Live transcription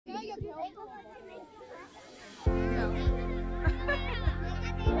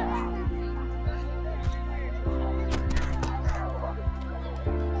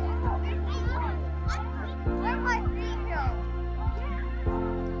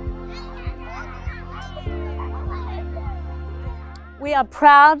We are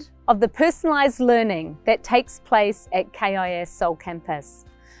proud of the personalised learning that takes place at KIS Seoul Campus.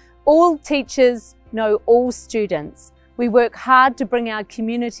 All teachers know all students. We work hard to bring our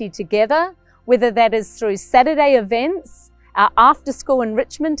community together, whether that is through Saturday events, our after-school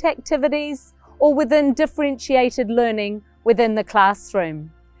enrichment activities, or within differentiated learning within the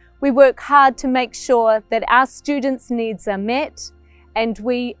classroom. We work hard to make sure that our students' needs are met, and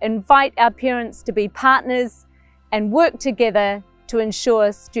we invite our parents to be partners and work together to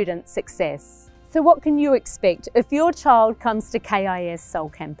ensure student success. So what can you expect if your child comes to KIS Seoul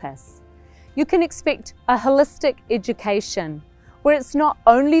Campus? You can expect a holistic education where it's not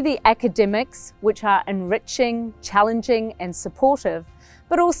only the academics, which are enriching, challenging and supportive,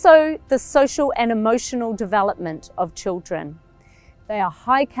 but also the social and emotional development of children. They are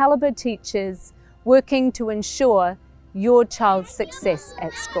high caliber teachers working to ensure your child's success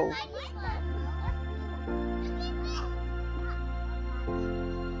at school.